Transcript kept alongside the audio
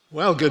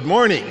Well, good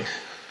morning.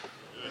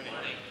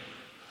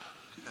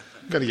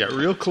 I'm going to get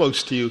real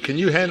close to you. Can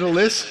you handle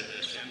this?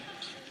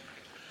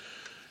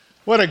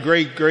 What a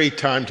great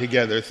time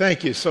together.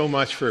 Thank you so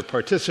much for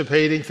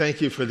participating. Thank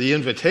you for the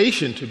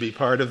invitation to be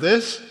part of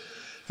this.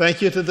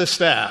 Thank you to the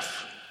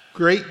staff.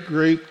 Great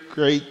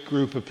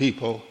group of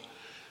people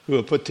who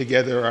have put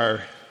together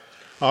our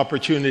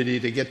opportunity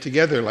to get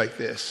together like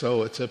this.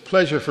 So it's a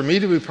pleasure for me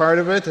to be part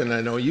of it, and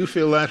I know you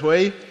feel that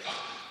way.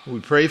 We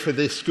pray for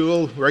this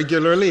school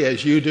regularly,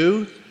 as you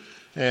do,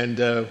 and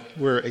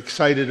we're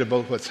excited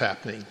about what's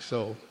happening.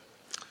 So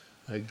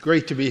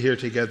great to be here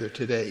together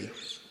today.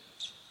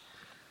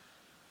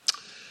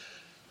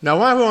 Now,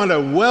 I want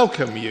to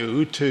welcome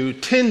you to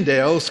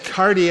Tyndale's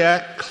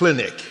Cardiac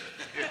Clinic.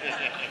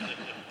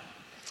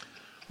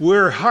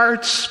 We're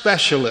heart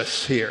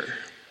specialists here.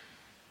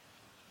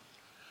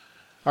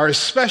 Our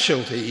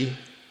specialty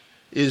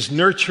is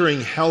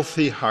nurturing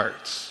healthy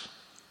hearts.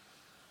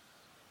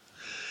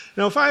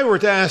 Now, if I were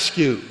to ask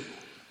you,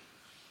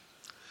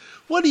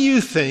 what do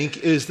you think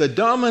is the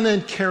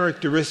dominant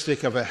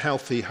characteristic of a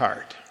healthy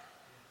heart?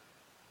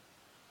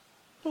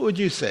 What would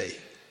you say?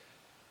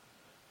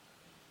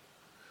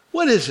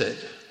 What is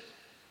it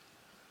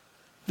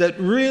that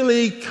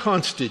really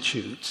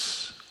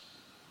constitutes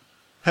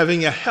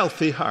having a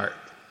healthy heart,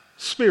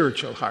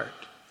 spiritual heart?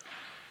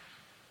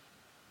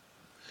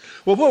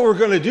 Well, what we're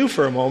going to do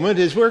for a moment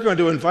is we're going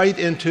to invite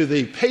into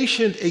the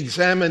patient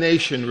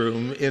examination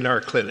room in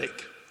our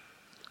clinic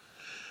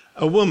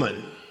a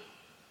woman,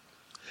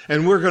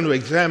 and we're going to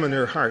examine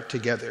her heart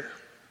together.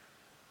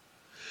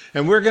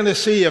 And we're going to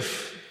see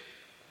if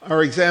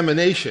our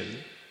examination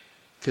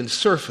can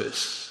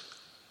surface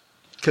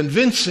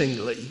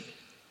convincingly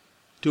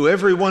to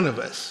every one of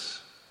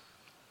us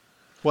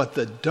what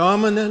the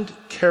dominant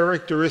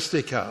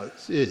characteristic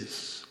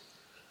is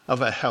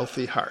of a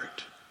healthy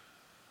heart.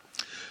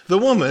 The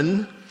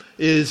woman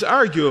is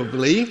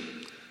arguably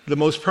the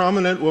most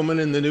prominent woman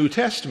in the New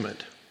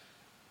Testament.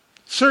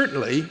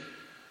 Certainly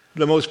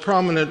the most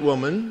prominent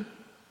woman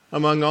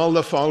among all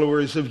the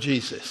followers of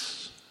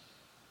Jesus.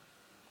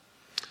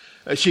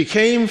 She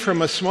came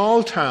from a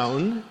small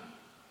town.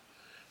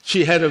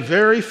 She had a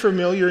very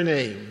familiar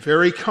name,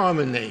 very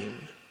common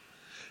name,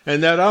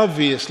 and that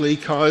obviously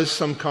caused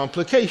some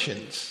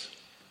complications.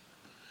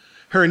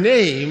 Her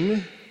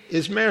name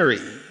is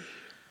Mary,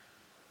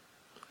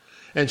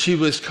 and she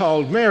was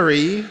called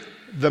Mary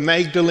the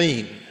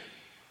Magdalene.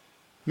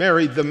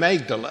 Mary the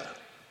Magdala.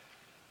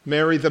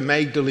 Mary the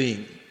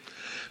Magdalene.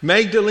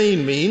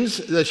 Magdalene means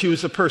that she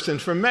was a person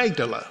from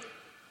Magdala.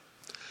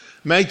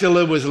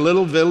 Magdala was a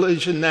little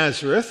village in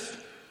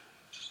Nazareth,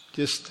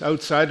 just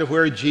outside of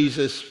where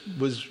Jesus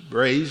was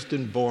raised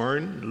and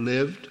born,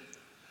 lived,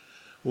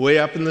 way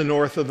up in the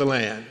north of the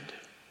land.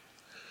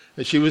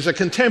 And she was a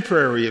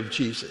contemporary of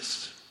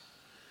Jesus.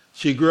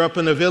 She grew up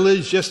in a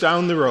village just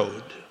down the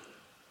road.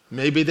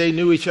 Maybe they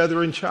knew each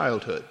other in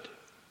childhood.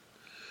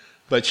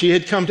 But she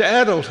had come to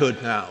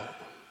adulthood now.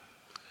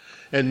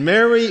 And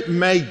Mary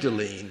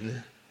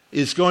Magdalene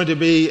is going to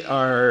be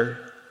our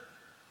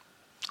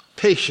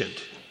patient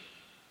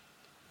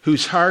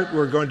whose heart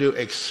we're going to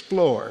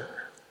explore.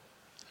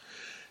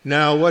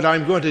 Now, what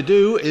I'm going to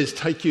do is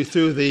take you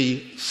through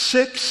the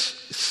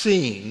 6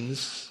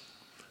 scenes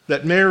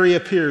that Mary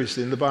appears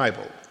in the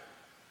Bible.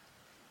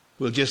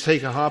 We'll just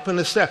take a hop and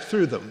a step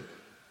through them.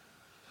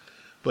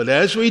 But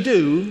as we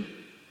do,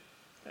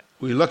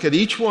 we look at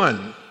each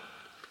one,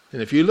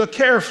 and if you look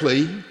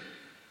carefully,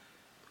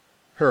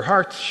 her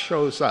heart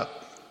shows up.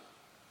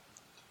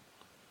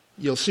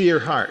 You'll see her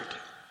heart.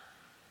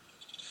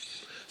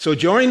 So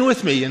join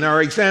with me in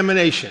our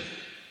examination.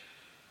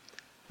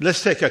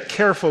 Let's take a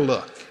careful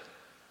look.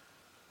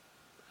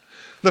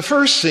 The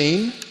first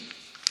scene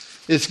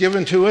is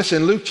given to us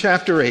in Luke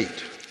chapter 8.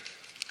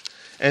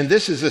 And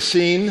this is a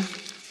scene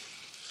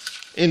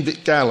in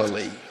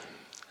Galilee.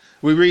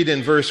 We read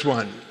in verse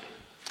 1.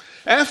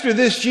 After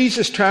this,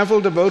 Jesus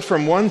traveled about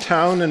from one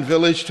town and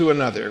village to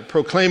another,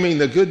 proclaiming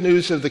the good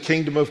news of the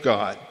kingdom of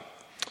God.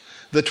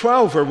 The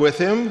 12 were with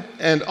him,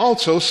 and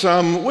also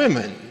some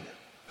women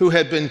who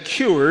had been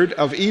cured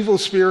of evil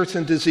spirits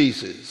and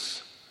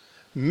diseases.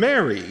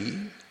 Mary,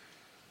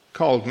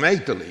 called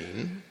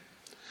Magdalene,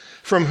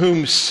 from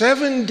whom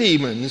 7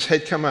 demons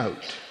had come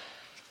out.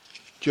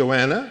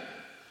 Joanna,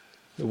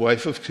 the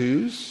wife of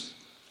Cus,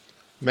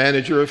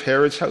 manager of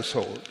Herod's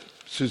household.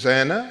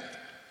 Susanna,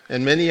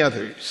 and many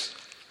others.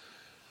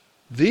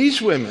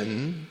 These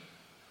women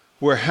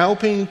were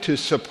helping to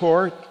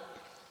support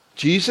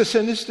Jesus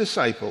and his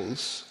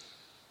disciples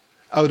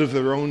out of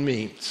their own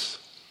means.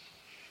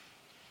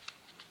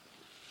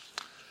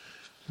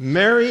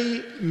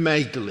 Mary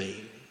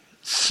Magdalene,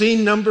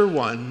 scene number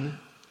 1,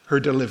 her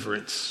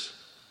deliverance.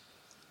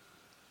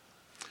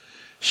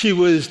 She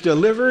was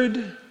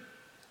delivered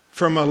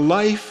from a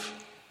life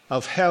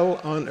of hell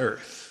on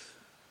earth.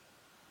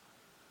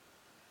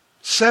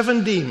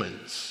 7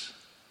 demons.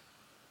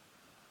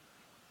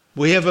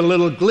 We have a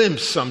little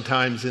glimpse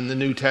sometimes in the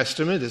New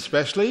Testament,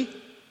 especially,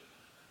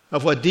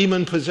 of what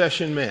demon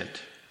possession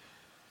meant.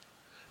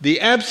 the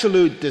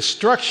absolute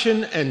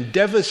destruction and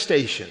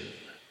devastation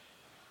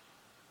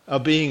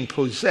of being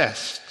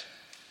possessed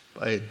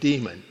by a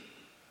demon.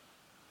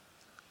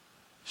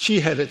 She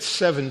had it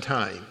 7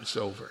 times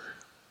over.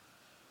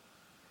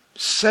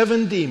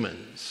 7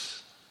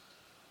 demons,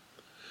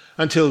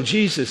 until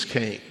Jesus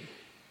came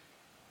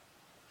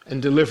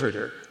and delivered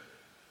her.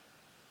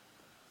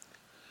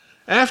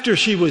 After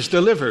she was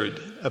delivered,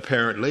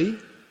 apparently,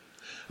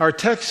 our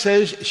text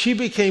says she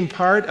became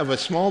part of a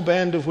small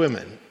band of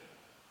women.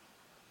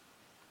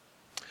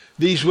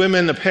 These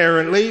women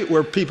apparently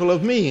were people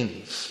of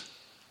means.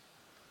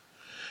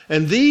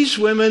 And these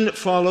women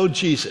followed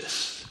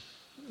Jesus.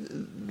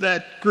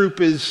 That group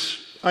is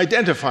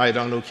identified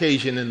on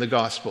occasion in the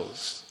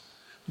Gospels,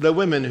 the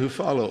women who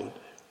followed.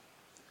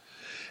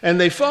 And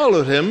they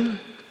followed him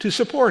to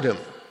support him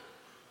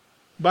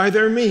by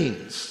their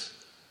means,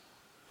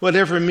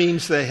 whatever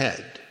means they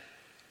had.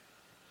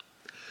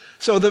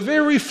 So the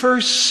very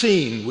first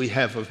scene we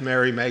have of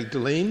Mary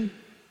Magdalene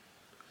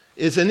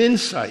is an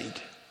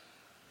insight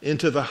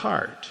into the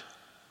heart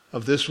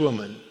of this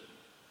woman.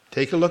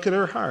 Take a look at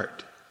her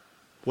heart.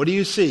 What do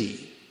you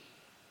see?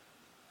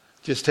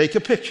 Just take a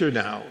picture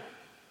now.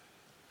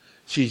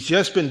 She's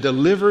just been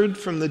delivered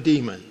from the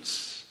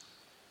demons.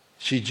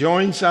 She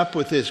joins up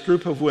with this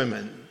group of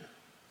women.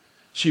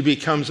 She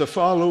becomes a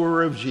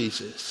follower of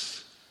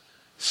Jesus,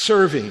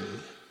 serving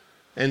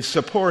and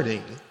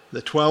supporting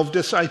the 12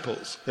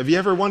 disciples. Have you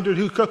ever wondered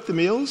who cooked the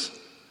meals?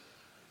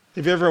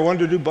 Have you ever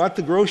wondered who bought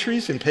the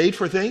groceries and paid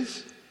for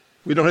things?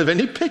 We don't have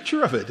any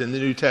picture of it in the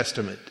New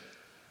Testament,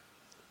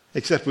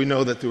 except we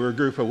know that there were a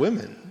group of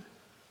women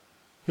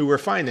who were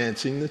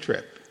financing the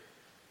trip.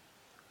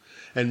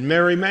 And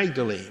Mary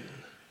Magdalene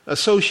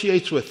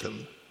associates with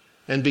them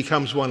and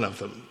becomes one of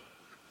them.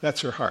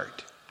 That's her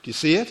heart. Do you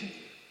see it?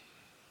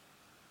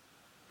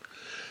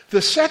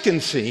 The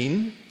second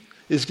scene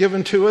is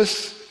given to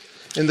us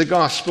in the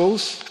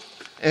Gospels,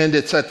 and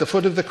it's at the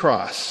foot of the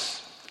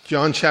cross.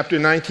 John chapter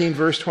 19,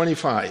 verse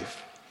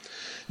 25.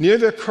 Near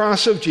the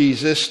cross of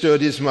Jesus stood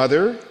his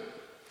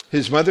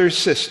mother's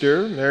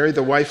sister, Mary,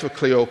 the wife of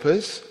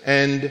Cleopas,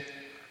 and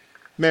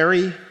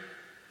Mary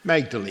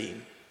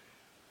Magdalene.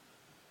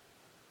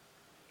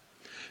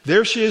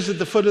 There she is at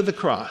the foot of the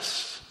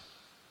cross,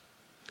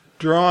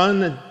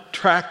 drawn,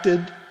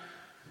 attracted,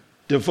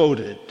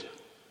 devoted,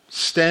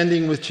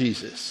 standing with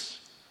Jesus.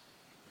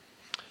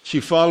 She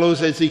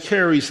follows as he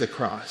carries the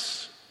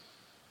cross.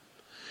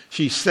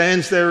 She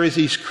stands there as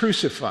he's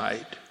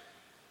crucified.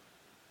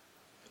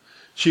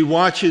 She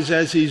watches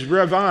as he's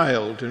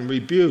reviled and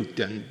rebuked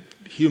and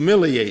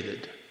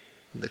humiliated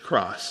on the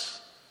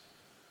cross.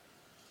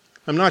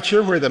 I'm not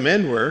sure where the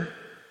men were,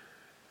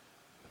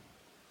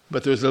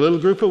 but there's a little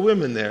group of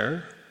women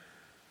there,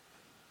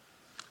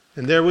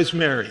 and there was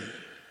Mary.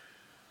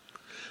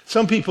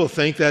 Some people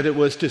think that it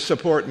was to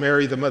support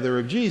Mary, the mother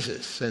of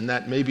Jesus, and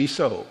that may be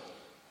so.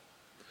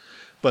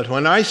 But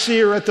when I see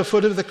her at the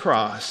foot of the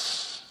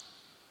cross,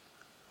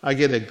 I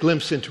get a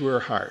glimpse into her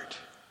heart.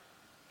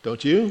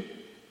 Don't you?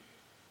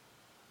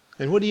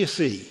 And what do you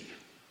see?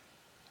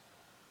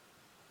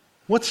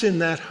 What's in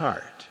that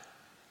heart?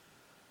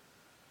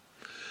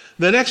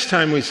 The next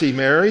time we see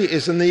Mary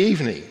is in the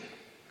evening,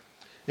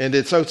 and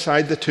it's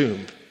outside the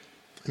tomb.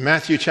 In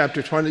Matthew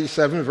chapter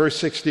 27, verse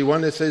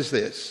 61, it says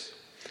this: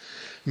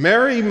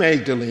 Mary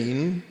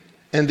Magdalene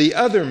and the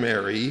other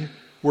Mary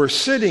were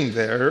sitting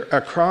there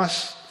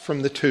across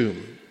from the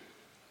tomb.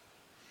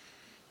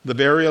 The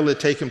burial had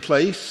taken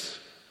place.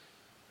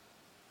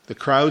 The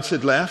crowds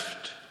had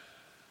left.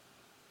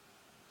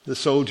 The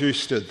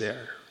soldiers stood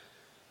there.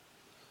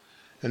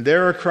 And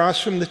there across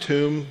from the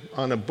tomb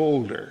on a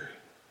boulder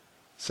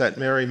sat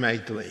Mary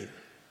Magdalene.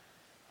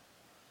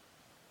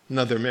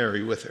 Another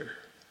Mary with her.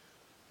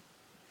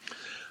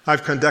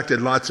 I've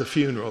conducted lots of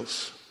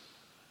funerals.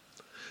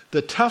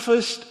 The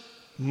toughest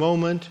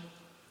moment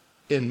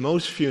in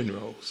most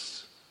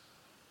funerals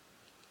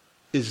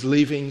is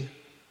leaving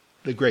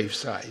the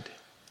graveside.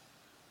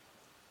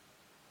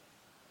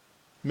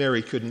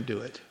 Mary couldn't do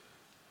it.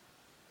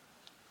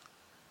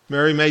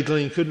 Mary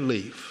Magdalene couldn't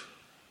leave.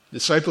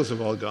 Disciples have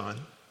all gone.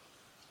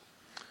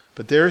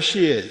 But there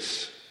she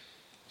is,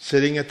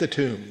 sitting at the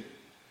tomb.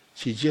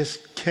 She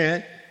just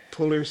can't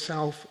pull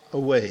herself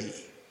away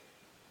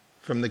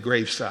from the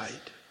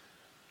graveside.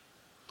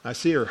 I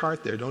see her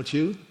heart there, don't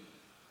you?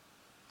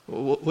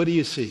 What do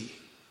you see?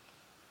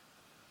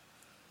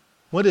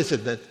 What is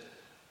it that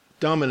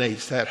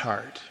dominates that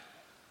heart?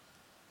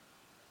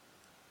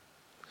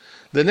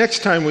 The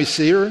next time we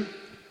see her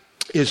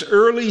is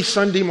early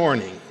Sunday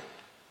morning.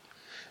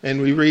 And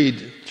we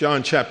read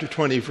John chapter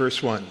 20,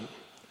 verse 1.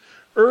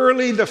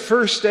 Early the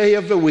first day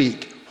of the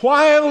week,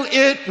 while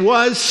it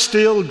was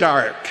still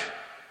dark.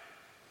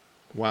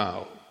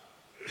 Wow.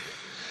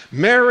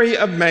 Mary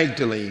of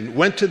Magdalene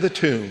went to the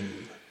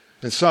tomb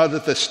and saw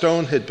that the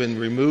stone had been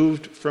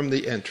removed from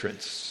the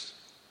entrance.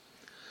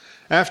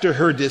 After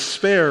her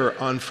despair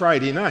on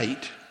Friday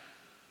night,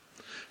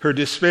 her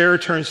despair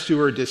turns to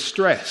her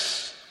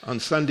distress on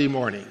Sunday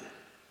morning.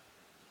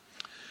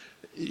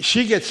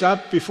 She gets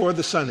up before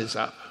the sun is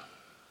up.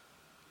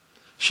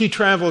 She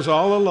travels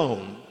all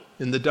alone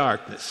in the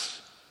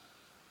darkness.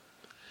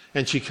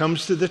 And she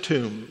comes to the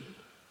tomb,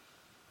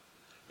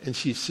 and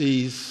she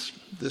sees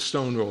the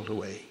stone rolled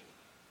away.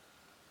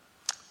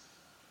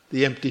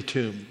 The empty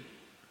tomb.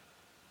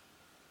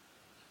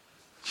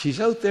 She's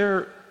out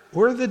there.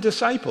 Where are the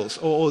disciples?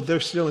 Oh, they're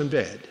still in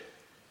bed.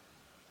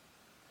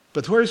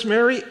 But where's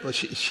Mary? Well,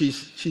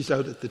 she's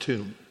out at the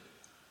tomb.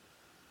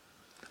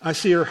 I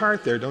see her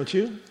heart there, don't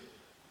you?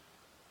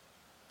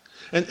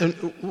 And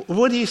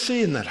what do you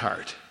see in that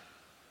heart?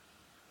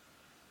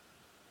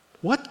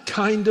 What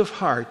kind of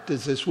heart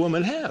does this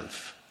woman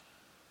have?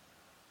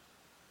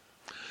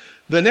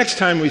 The next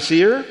time we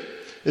see her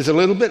is a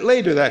little bit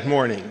later that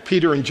morning.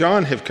 Peter and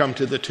John have come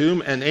to the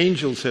tomb, and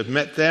angels have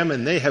met them,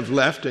 and they have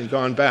left and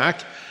gone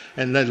back.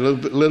 And then a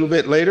little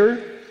bit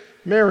later,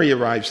 Mary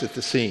arrives at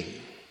the scene.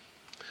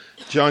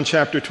 John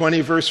chapter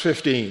 20, verse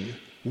 15.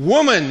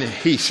 "Woman,"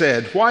 he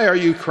said, "why are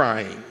you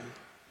crying?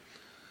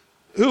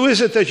 Who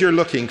is it that you're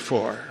looking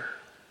for?"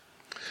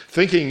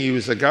 Thinking he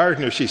was the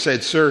gardener, she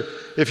said, "Sir,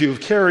 if you've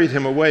carried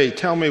him away,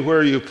 tell me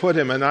where you put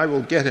him, and I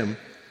will get him."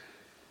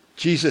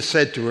 Jesus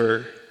said to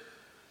her,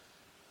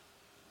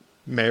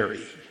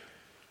 "Mary."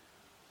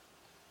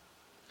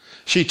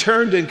 She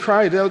turned and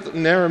cried out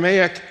in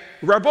Aramaic,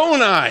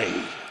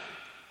 "Rabboni,"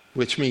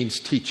 which means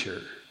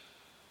teacher.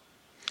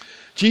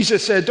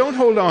 Jesus said, "Don't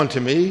hold on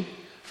to me,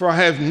 for I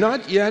have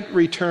not yet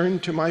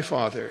returned to my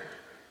Father.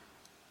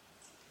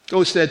 Go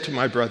instead to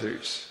my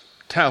brothers.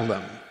 Tell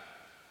them,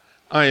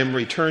 I am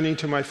returning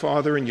to my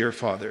Father and your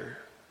Father,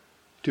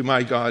 to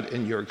my God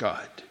and your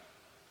God."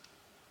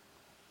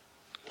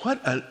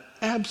 What an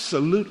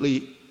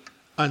absolutely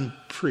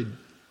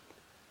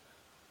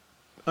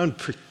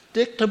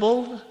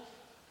unpredictable,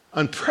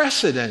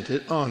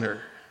 unprecedented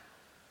honor.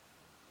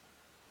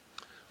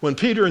 When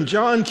Peter and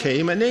John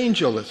came, an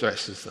angel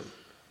addresses them.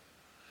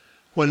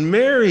 When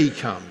Mary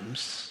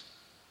comes,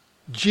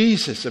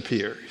 Jesus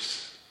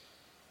appears.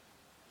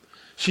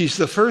 She's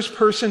the first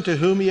person to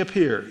whom he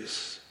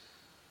appears.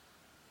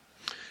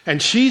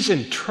 And she's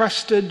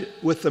entrusted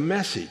with the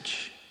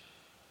message.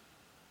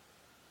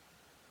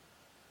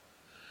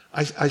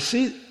 I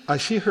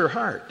see her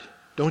heart,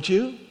 don't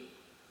you?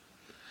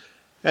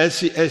 As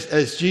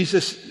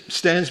Jesus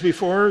stands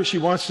before her, she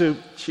wants to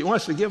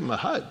give him a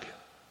hug.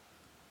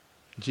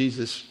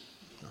 Jesus,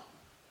 no.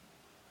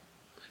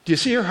 Do you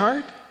see her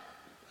heart?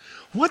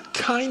 What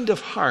kind of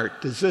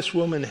heart does this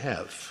woman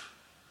have?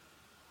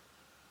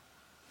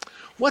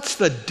 What's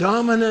the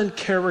dominant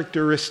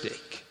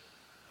characteristic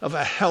of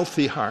a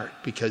healthy heart?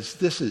 Because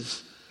this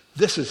is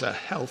a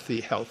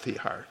healthy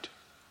heart.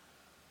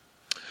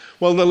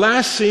 Well, the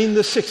last scene,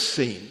 the sixth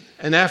scene,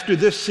 and after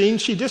this scene,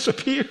 she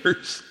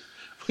disappears.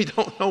 We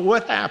don't know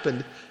what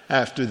happened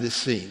after this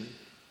scene.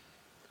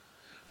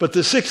 But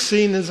the sixth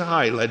scene is a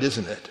highlight,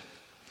 isn't it?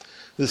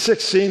 The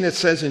sixth scene, it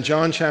says in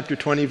John chapter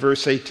 20,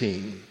 verse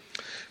 18,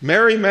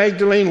 Mary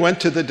Magdalene went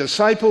to the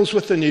disciples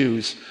with the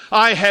news,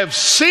 "I have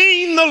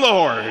seen the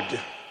Lord."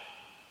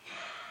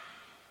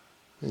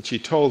 And she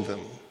told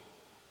them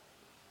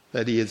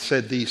that he had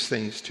said these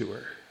things to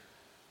her.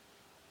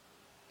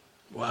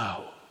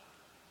 Wow.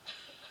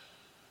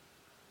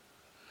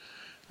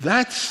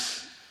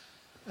 That's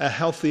a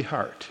healthy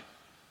heart.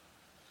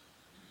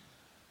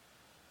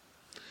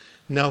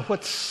 Now,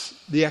 what's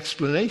the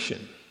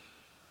explanation?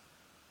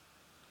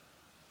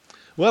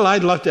 Well,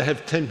 I'd love to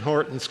have Tim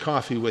Hortons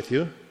coffee with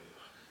you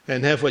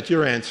and have what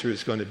your answer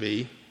is going to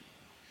be.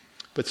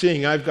 But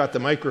seeing I've got the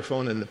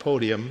microphone and the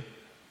podium,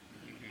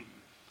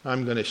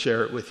 I'm going to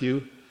share it with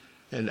you.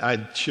 And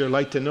I'd sure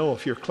like to know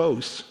if you're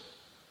close.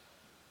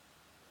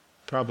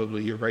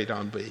 Probably you're right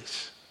on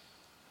base.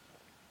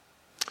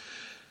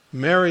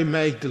 Mary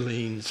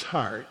Magdalene's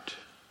heart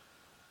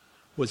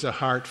was a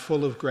heart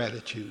full of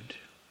gratitude.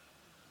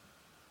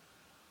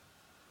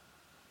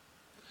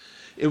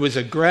 It was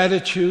a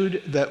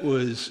gratitude that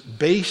was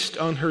based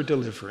on her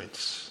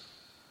deliverance.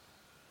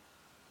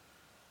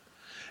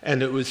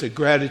 And it was a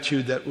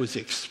gratitude that was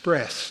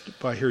expressed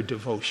by her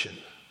devotion.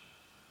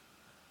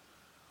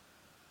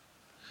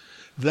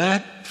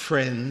 That,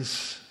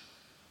 friends,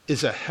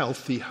 is a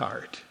healthy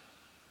heart.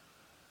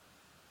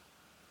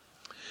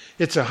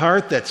 It's a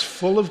heart that's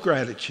full of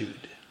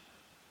gratitude,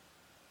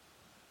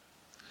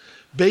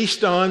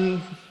 based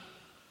on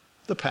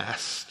the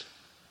past,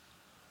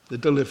 the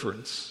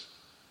deliverance,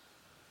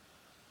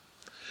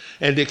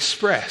 and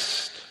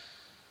expressed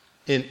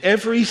in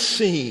every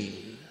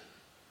scene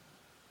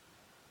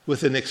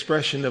with an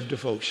expression of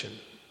devotion.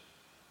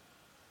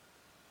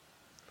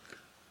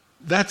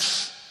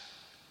 That's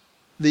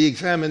the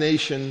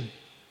examination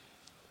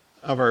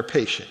of our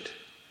patient.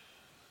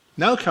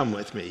 Now come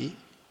with me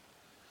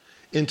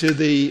into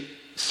the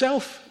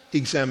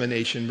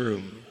self-examination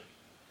room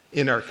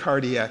in our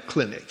cardiac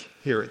clinic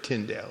here at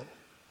Tyndale.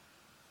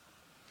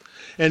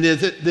 And in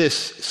this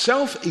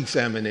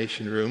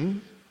self-examination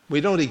room, we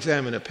don't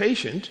examine a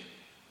patient,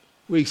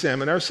 we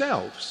examine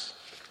ourselves.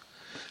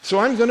 So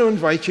I'm going to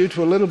invite you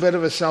to a little bit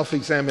of a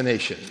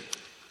self-examination.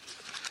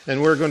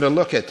 And we're going to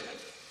look at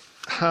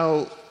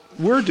how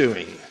we're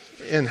doing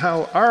and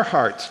how our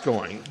heart's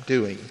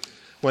doing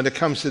when it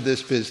comes to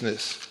this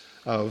business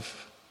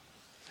of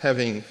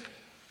having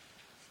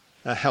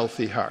a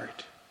healthy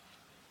heart.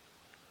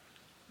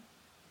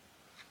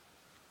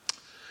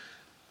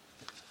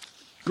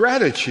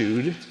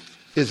 Gratitude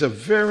is a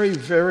very,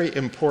 very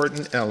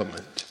important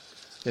element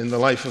in the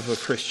life of a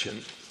Christian.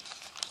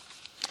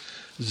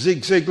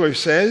 Zig Ziglar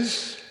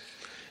says,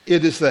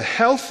 it is the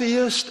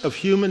healthiest of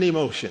human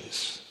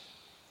emotions.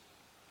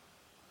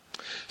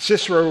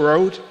 Cicero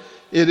wrote,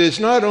 it is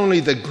not only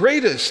the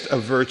greatest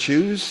of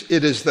virtues,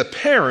 it is the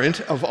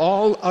parent of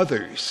all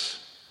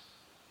others.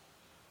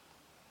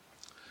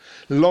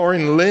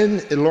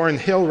 Lauren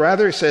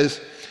Hill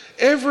says,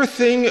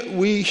 everything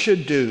we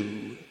should do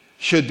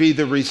should be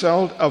the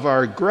result of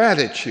our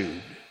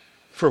gratitude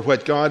for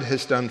what God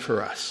has done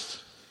for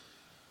us.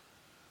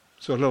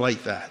 Sort of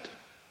like that.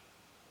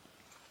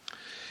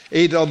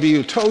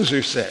 A.W.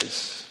 Tozer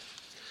says,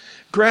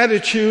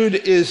 gratitude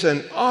is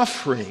an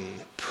offering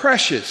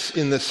precious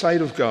in the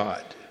sight of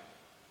God,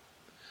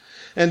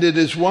 and it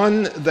is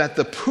one that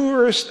the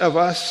poorest of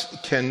us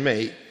can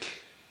make,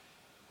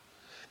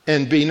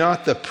 and be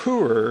not the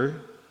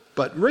poorer,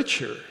 but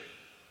richer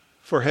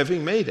for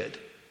having made it.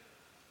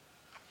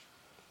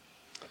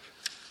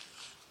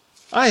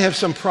 I have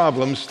some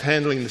problems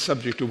handling the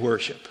subject of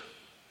worship.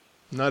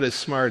 I'm not as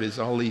smart as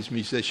all these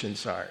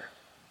musicians are.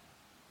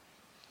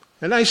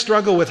 And I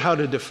struggle with how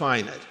to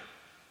define it,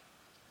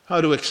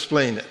 how to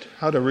explain it,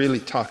 how to really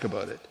talk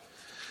about it.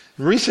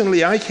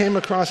 Recently, I came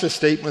across a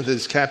statement that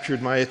has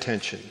captured my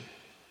attention.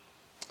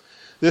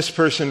 This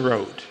person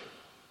wrote,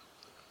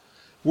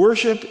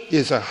 worship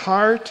is a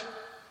heart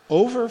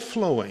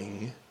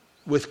overflowing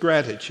with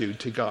gratitude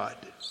to God.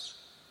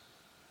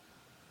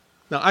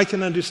 Now, I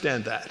can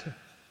understand that.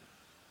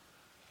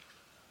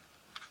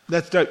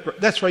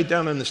 That's right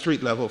down on the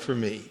street level for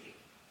me.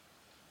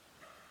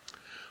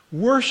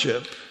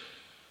 Worship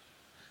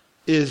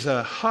is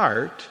a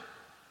heart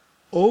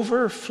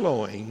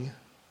overflowing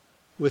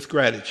with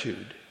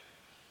gratitude.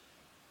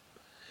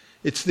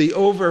 It's the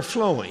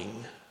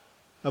overflowing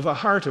of a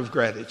heart of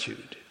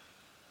gratitude.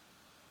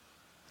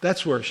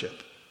 That's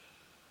worship.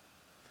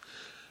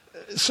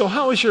 So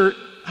how is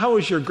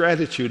your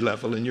gratitude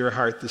level in your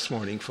heart this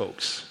morning,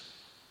 folks?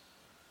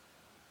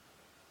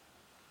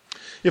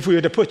 If we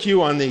were to put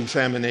you on the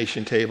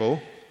examination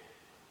table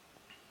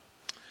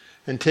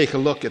and take a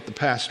look at the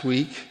past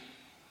week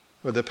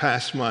or the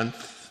past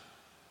month,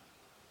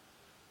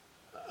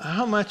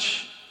 how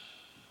much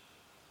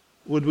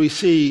would we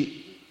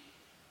see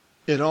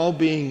it all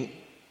being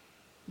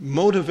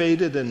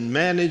motivated and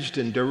managed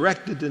and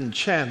directed and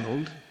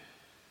channeled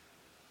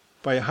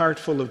by a heart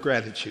full of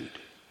gratitude?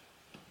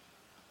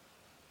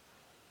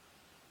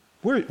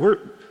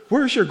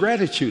 Where's your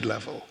gratitude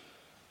level?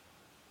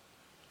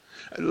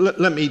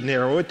 Let me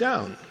narrow it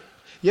down.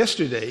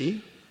 Yesterday,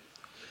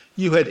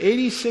 you had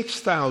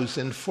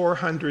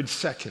 86,400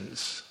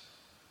 seconds.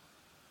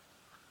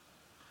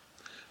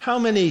 How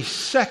many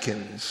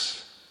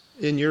seconds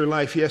in your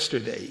life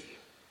yesterday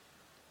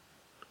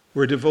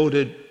were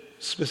devoted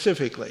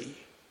specifically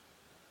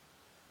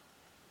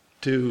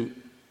to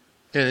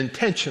and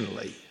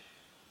intentionally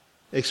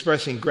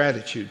expressing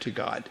gratitude to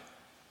God?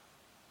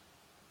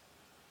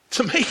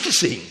 It's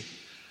amazing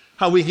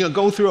how we can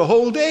go through a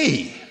whole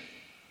day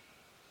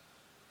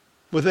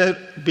without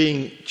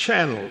being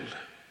channeled,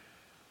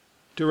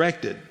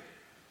 directed,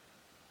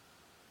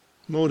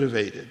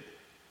 motivated,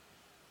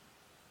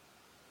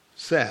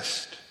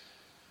 zest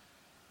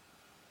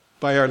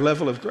by our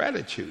level of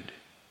gratitude.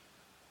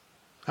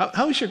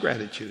 How is your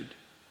gratitude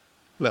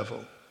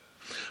level?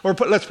 Or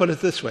let's put it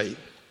this way.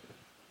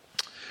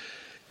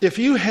 If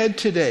you had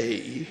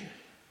today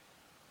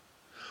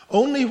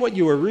only what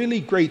you were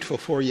really grateful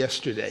for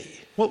yesterday,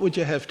 what would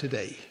you have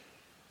today?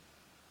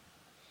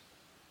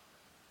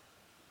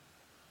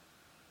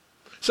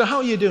 So how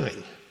are you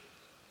doing?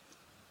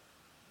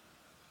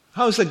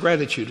 How's the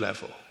gratitude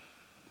level?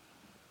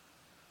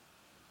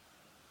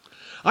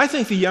 I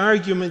think the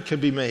argument can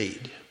be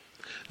made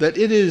that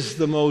it is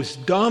the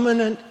most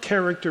dominant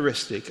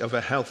characteristic of a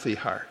healthy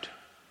heart.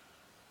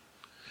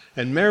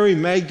 And Mary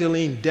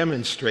Magdalene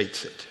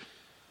demonstrates it.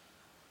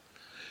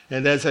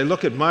 And as I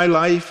look at my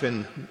life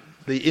and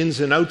the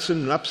ins and outs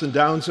and ups and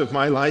downs of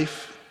my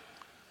life,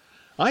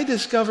 I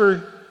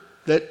discover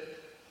that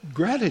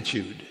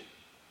gratitude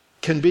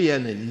can be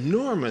an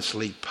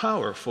enormously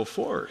powerful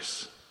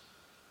force.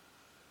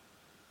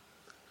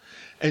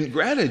 And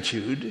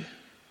gratitude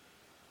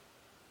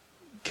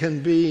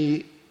can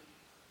be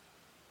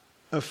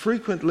a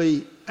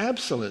frequently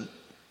absent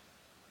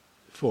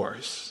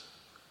force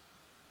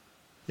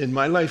in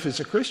my life as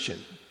a Christian.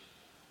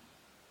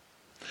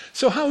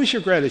 So how is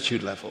your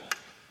gratitude level?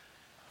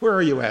 Where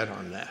are you at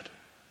on that?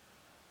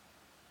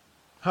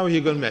 How are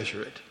you going to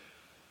measure it?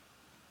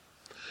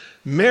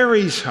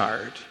 Mary's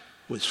heart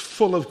was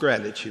full of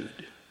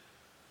gratitude.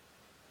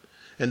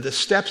 And the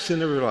steps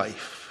in her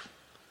life,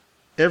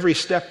 every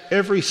step,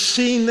 every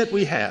scene that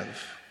we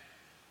have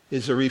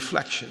is a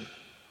reflection,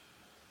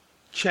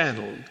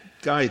 channeled,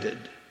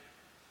 guided,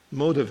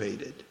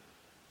 motivated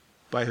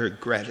by her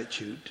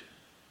gratitude.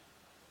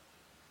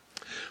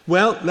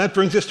 Well, that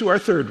brings us to our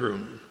third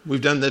room.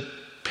 We've done the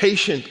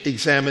patient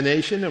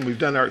examination and we've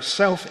done our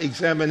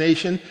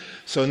self-examination,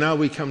 so now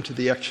we come to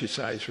the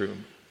exercise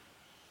room.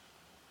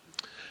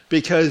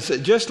 Because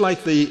just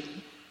like the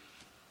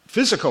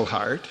physical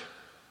heart,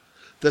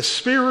 the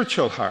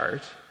spiritual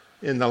heart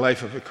in the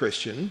life of a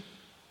Christian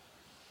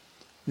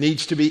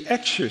needs to be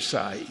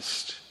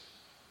exercised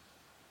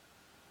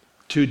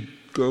to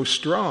grow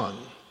strong,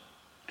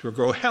 to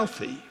grow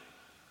healthy.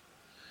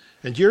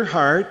 And your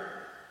heart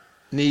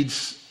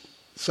needs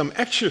some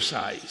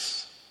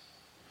exercise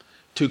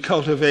to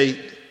cultivate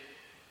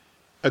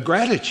a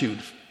gratitude,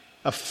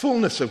 a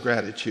fullness of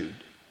gratitude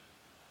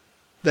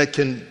that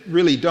can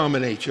really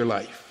dominate your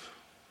life.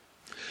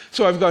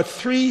 So I've got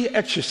 3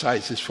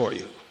 exercises for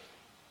you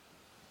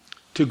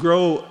to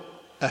grow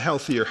a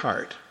healthier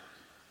heart.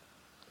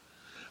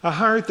 A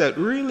heart that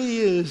really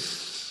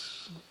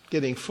is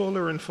getting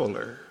fuller and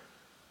fuller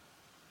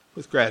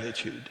with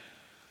gratitude.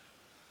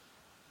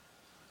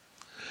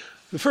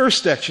 The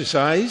first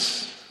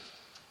exercise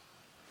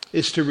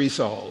is to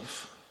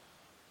resolve.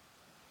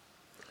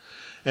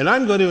 And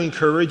I'm going to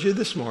encourage you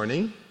this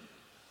morning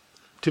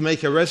to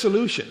make a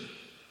resolution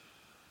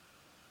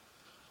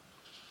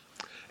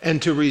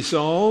and to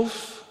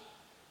resolve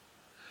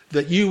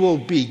that you will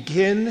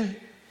begin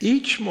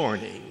each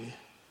morning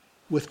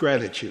with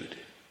gratitude.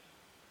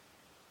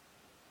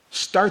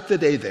 Start the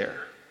day there.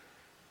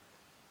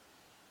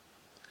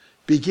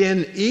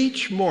 Begin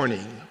each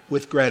morning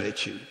with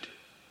gratitude.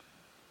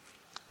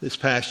 This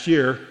past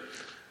year,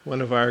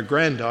 one of our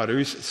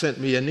granddaughters sent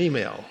me an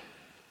email,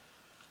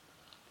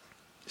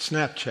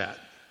 Snapchat,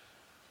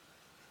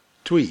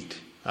 tweet.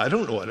 I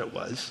don't know what it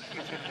was.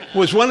 It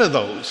was one of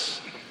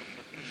those.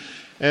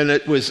 And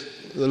it was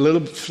a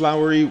little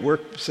flowery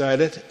work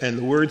beside it, and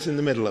the words in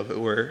the middle of it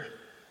were,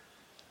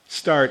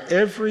 start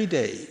every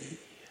day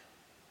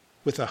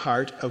with a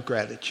heart of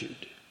gratitude.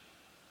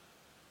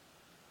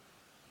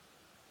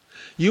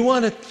 You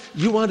want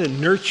to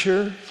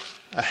nurture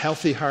a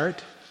healthy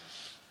heart?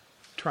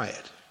 Try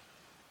it.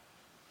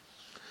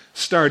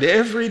 Start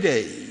every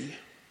day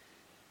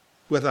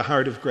with a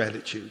heart of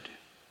gratitude.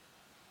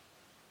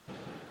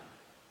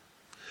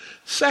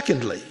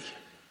 Secondly,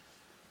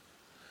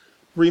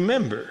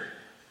 remember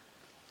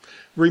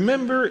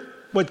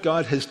what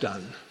God has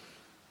done.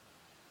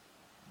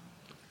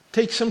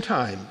 Take some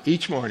time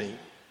each morning.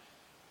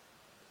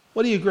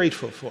 What are you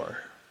grateful for?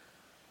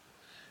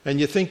 And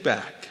you think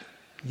back.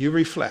 You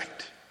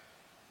reflect.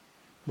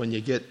 When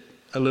you get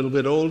a little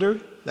bit older,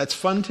 that's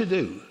fun to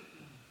do.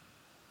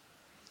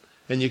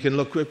 And you can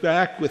look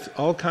back with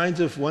all kinds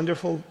of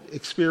wonderful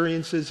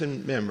experiences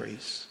and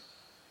memories.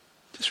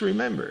 Just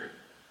remember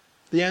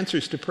the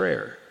answers to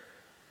prayer,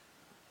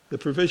 the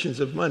provisions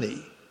of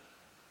money,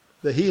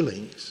 the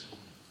healings,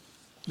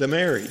 the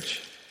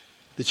marriage,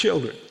 the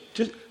children.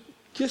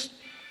 Just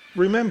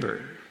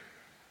remember.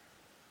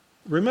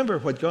 Remember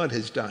what God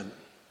has done.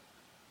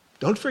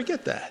 Don't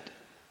forget that.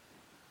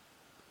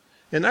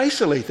 And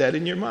isolate that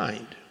in your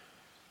mind.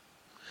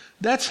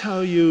 That's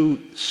how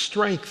you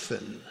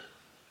strengthen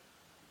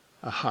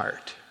a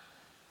heart.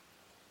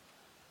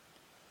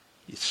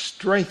 You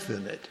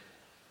strengthen it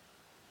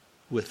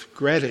with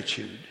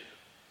gratitude.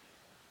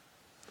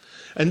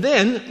 And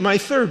then my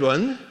third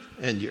one,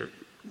 and you're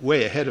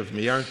way ahead of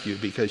me, aren't you?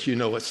 Because you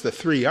know it's the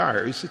 3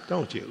 R's,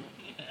 don't you?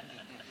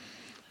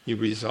 You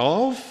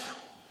resolve,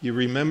 you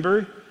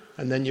remember,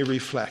 and then you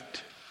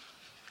reflect.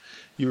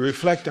 You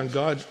reflect on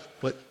God,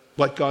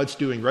 what God's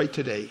doing right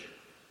today.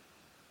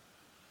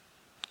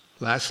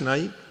 Last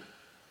night,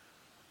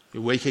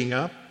 you're waking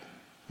up,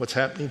 what's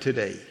happening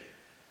today?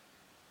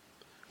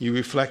 You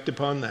reflect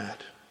upon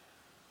that.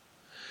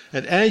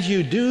 And as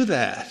you do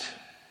that,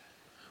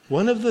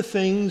 one of the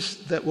things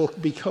that will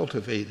be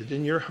cultivated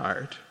in your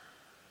heart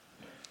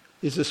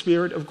is a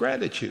spirit of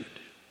gratitude.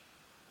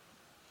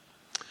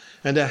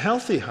 And a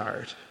healthy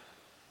heart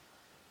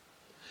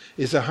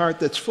is a heart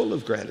that's full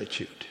of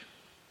gratitude.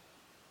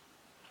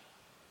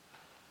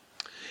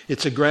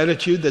 It's a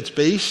gratitude that's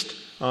based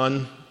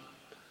on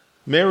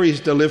Mary's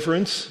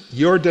deliverance,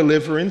 your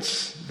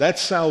deliverance,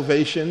 that's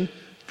salvation,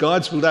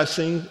 God's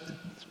blessing,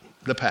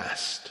 the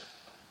past.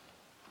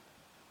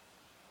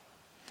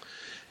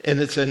 And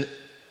it's a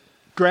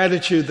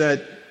gratitude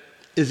that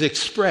is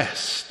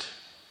expressed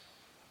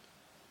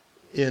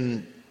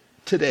in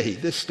today,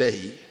 this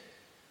day,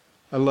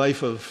 a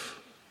life of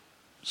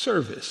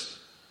service,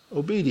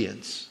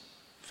 obedience,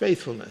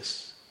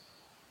 faithfulness,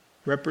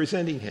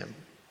 representing Him.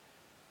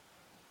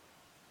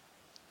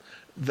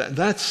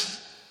 That's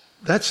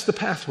the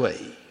pathway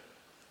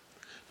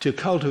to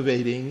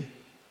cultivating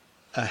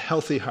a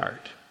healthy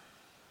heart.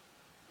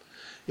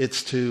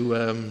 It's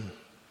to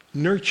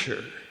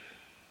nurture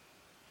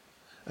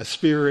a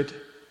spirit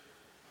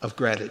of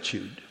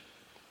gratitude.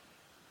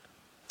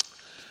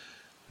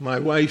 My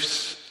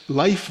wife's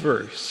life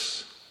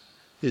verse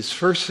is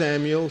 1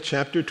 Samuel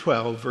chapter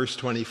 12, verse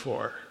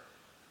 24.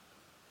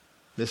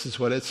 This is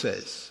what it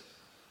says.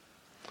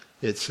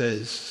 It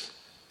says,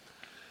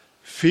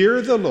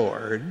 "Fear the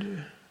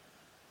Lord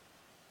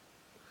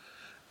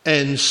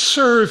and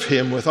serve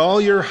him with all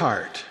your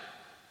heart.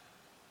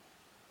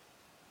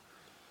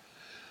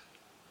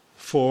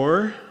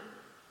 For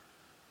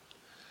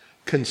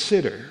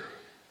consider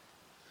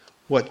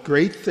what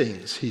great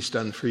things he's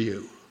done for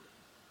you.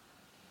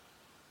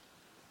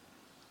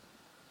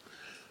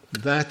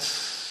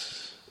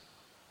 That's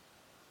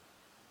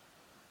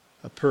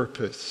a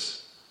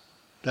purpose.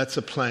 That's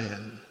a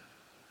plan.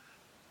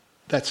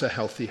 That's a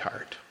healthy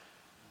heart.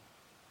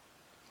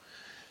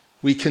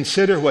 We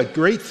consider what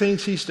great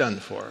things he's done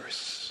for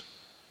us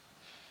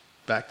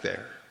back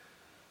there.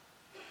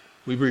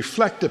 We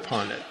reflect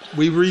upon it.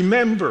 We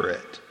remember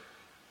it.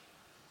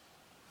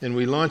 And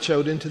we launch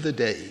out into the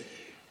day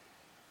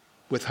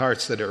with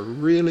hearts that are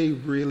really,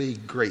 really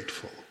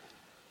grateful.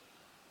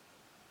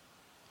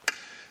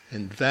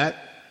 And that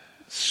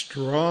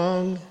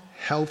strong,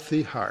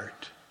 healthy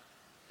heart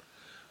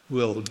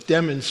will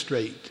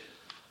demonstrate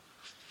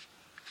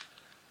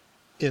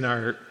in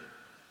our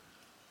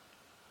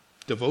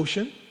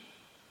devotion,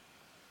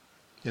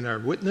 in our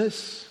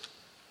witness,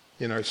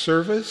 in our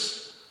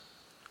service,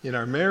 in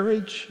our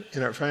marriage,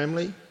 in our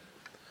family,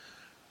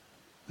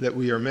 that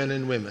we are men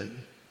and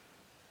women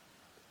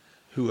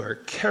who are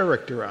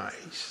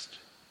characterized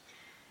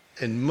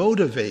and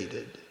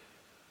motivated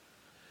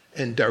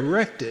and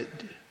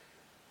directed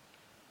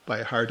by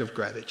a heart of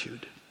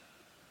gratitude.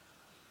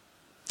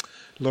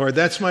 Lord,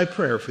 that's my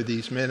prayer for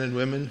these men and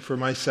women, for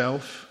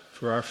myself,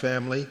 for our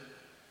family.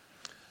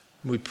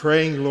 We're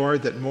praying,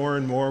 Lord, that more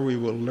and more we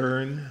will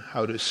learn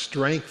how to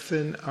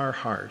strengthen our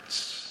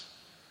hearts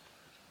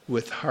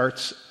with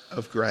hearts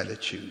of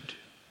gratitude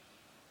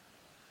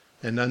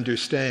and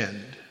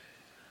understand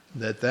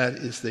that that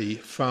is the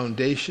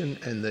foundation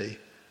and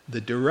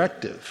the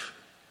directive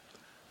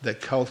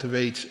that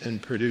cultivates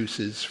and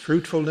produces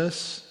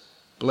fruitfulness,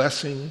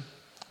 blessing,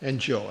 and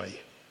joy.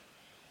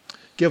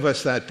 Give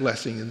us that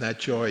blessing and that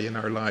joy in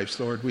our lives,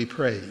 Lord, we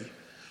pray,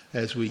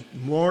 as we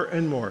more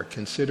and more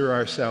consider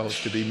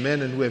ourselves to be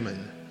men and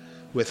women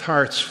with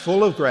hearts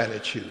full of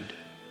gratitude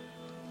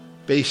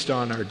based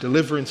on our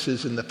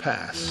deliverances in the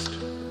past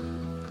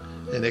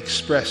and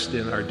expressed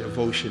in our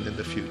devotion in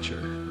the future.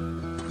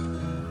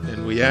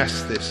 And we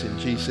ask this in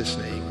Jesus'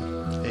 name.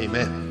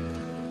 Amen.